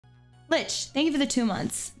Lich, thank you for the 2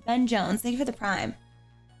 months. Ben Jones, thank you for the prime.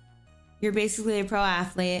 You're basically a pro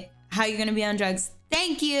athlete. How are you gonna be on drugs?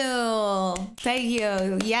 Thank you. Thank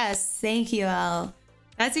you. Yes, thank you, Elle.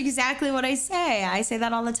 That's exactly what I say. I say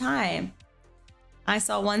that all the time. I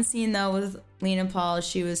saw one scene though with Lena Paul.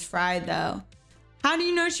 She was fried though. How do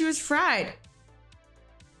you know she was fried?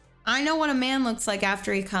 I know what a man looks like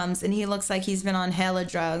after he comes, and he looks like he's been on hella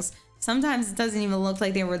drugs. Sometimes it doesn't even look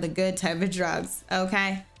like they were the good type of drugs,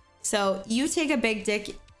 okay? So you take a big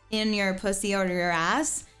dick in your pussy or your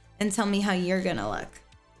ass and tell me how you're gonna look.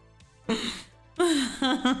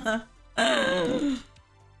 Oh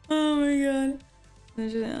my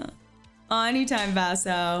god. Oh, anytime,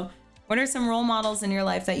 Vaso. What are some role models in your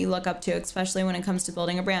life that you look up to, especially when it comes to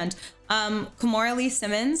building a brand? Kimora Lee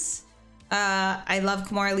Simmons. I love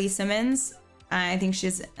Kimora Lee Simmons. I think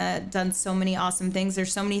she's done so many awesome things.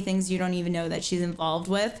 There's so many things you don't even know that she's involved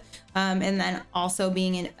with. And then also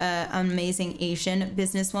being an amazing Asian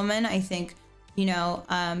businesswoman. I think, you know,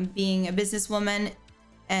 being a businesswoman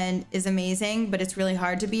and is amazing, but it's really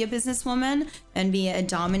hard to be a businesswoman and be a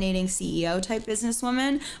dominating CEO type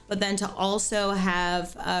businesswoman. But then to also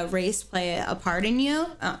have race play a part in you,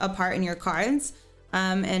 a part in your cards,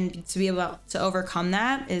 and to be able to overcome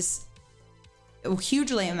that is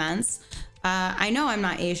hugely immense. I know I'm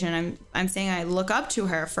not Asian. I'm saying I look up to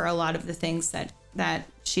her for a lot of the things that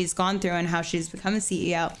she's gone through and how she's become a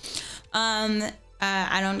CEO.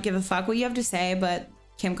 I don't give a fuck what you have to say, but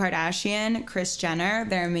Kim Kardashian, Kris Jenner,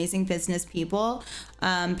 they're amazing business people.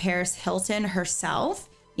 Paris Hilton herself,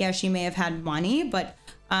 yeah, she may have had money, but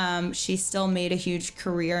she still made a huge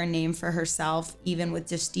career and name for herself, even with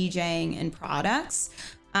just DJing and products.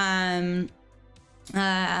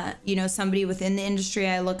 You know, somebody within the industry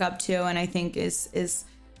I look up to and I think is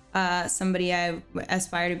somebody I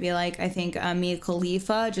aspire to be like. I think Mia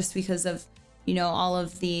Khalifa, just because of, you know, all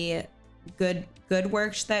of the good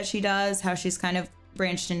work that she does, how she's kind of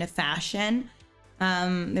branched into fashion.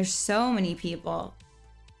 There's so many people.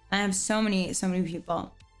 I have so many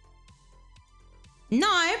people. No,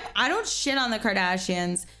 I don't shit on the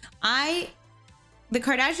Kardashians. The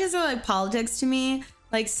Kardashians are like politics to me.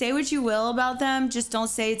 Like, say what you will about them, just don't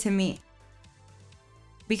say it to me.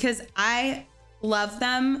 Because I love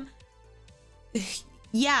them.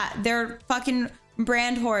 Yeah, they're fucking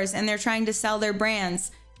brand whores and they're trying to sell their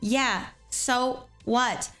brands. Yeah, so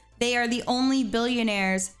what? They are the only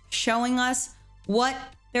billionaires showing us what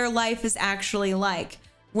their life is actually like.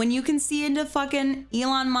 When you can see into fucking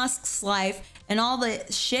Elon Musk's life and all the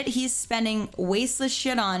shit he's spending wasteless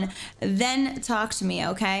shit on, then talk to me,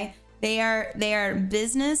 okay? They are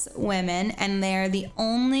business women and they're the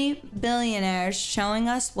only billionaires showing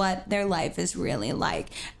us what their life is really like.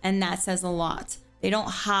 And that says a lot. They don't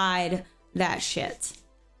hide that shit.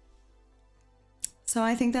 So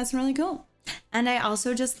I think that's really cool. And I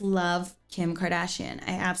also just love Kim Kardashian.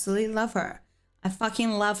 I absolutely love her. I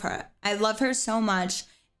fucking love her. I love her so much.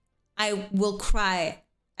 I will cry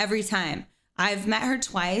every time. I've met her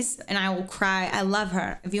twice and I will cry. I love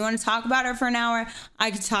her. If you want to talk about her for an hour,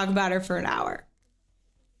 I could talk about her for an hour.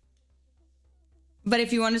 But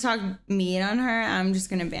if you want to talk mean on her, I'm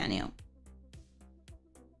just going to ban you.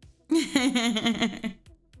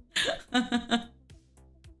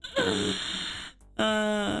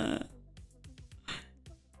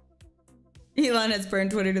 Elon has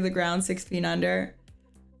burned Twitter to the ground 6 feet under.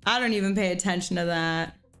 I don't even pay attention to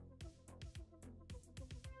that.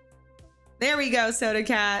 There we go, Soda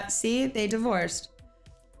Cat. See, they divorced.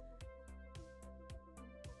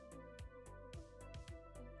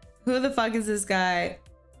 Who the fuck is this guy?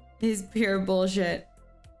 He's pure bullshit.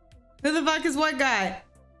 Who the fuck is what guy?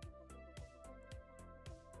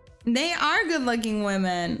 They are good looking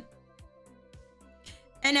women.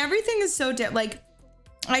 And everything is so like,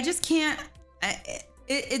 I just can't,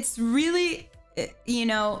 it's really, you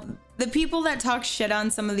know, the people that talk shit on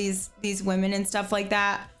some of these women and stuff like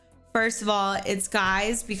that. First of all, it's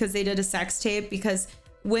guys because they did a sex tape, because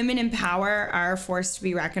women in power are a force to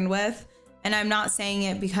be reckoned with. And I'm not saying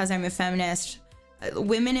it because I'm a feminist.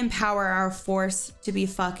 Women in power are a force to be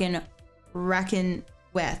fucking reckoned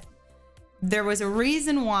with. There was a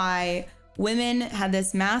reason why women had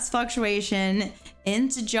this mass fluctuation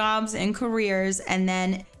into jobs and careers. And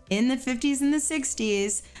then in the 50s and the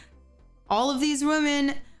 60s, all of these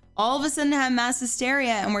women all of a sudden have mass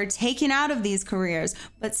hysteria and we're taken out of these careers.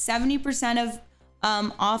 But 70% of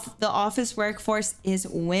the office workforce is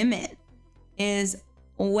women.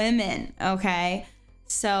 Okay?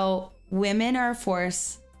 So women are a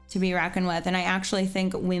force to be reckoned with. And I actually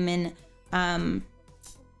think women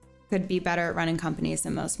could be better at running companies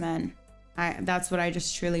than most men. That's what I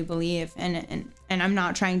just truly believe. And I'm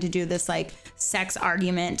not trying to do this like sex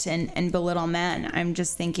argument and belittle men. I'm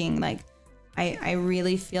just thinking like, I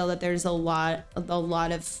really feel that there's a lot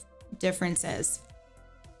of differences.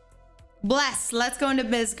 Bless, let's go into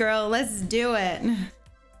biz, girl. Let's do it.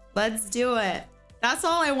 Let's do it. That's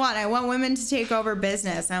all I want. I want women to take over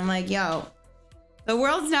business. I'm like, yo, the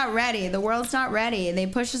world's not ready. The world's not ready. They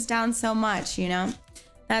push us down so much, you know?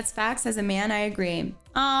 That's facts. As a man, I agree.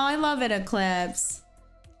 Oh, I love it, Eclipse.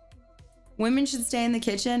 Women should stay in the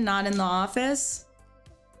kitchen, not in the office.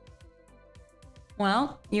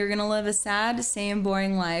 Well, you're gonna live a sad, same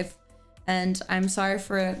boring life. And I'm sorry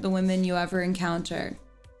for the women you ever encounter.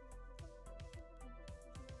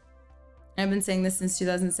 I've been saying this since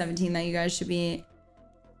 2017 that you guys should be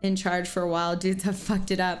in charge for a while. Dudes have fucked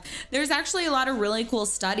it up. There's actually a lot of really cool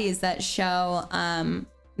studies that show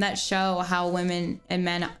how women and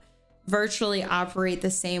men virtually operate the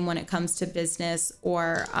same when it comes to business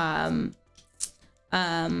or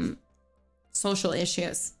social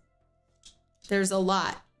issues. There's a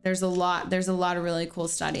lot of really cool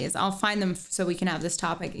studies. I'll find them so we can have this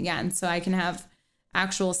topic again, so I can have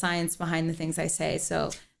actual science behind the things I say. So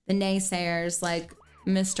the naysayers like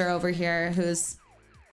Mr. over here who's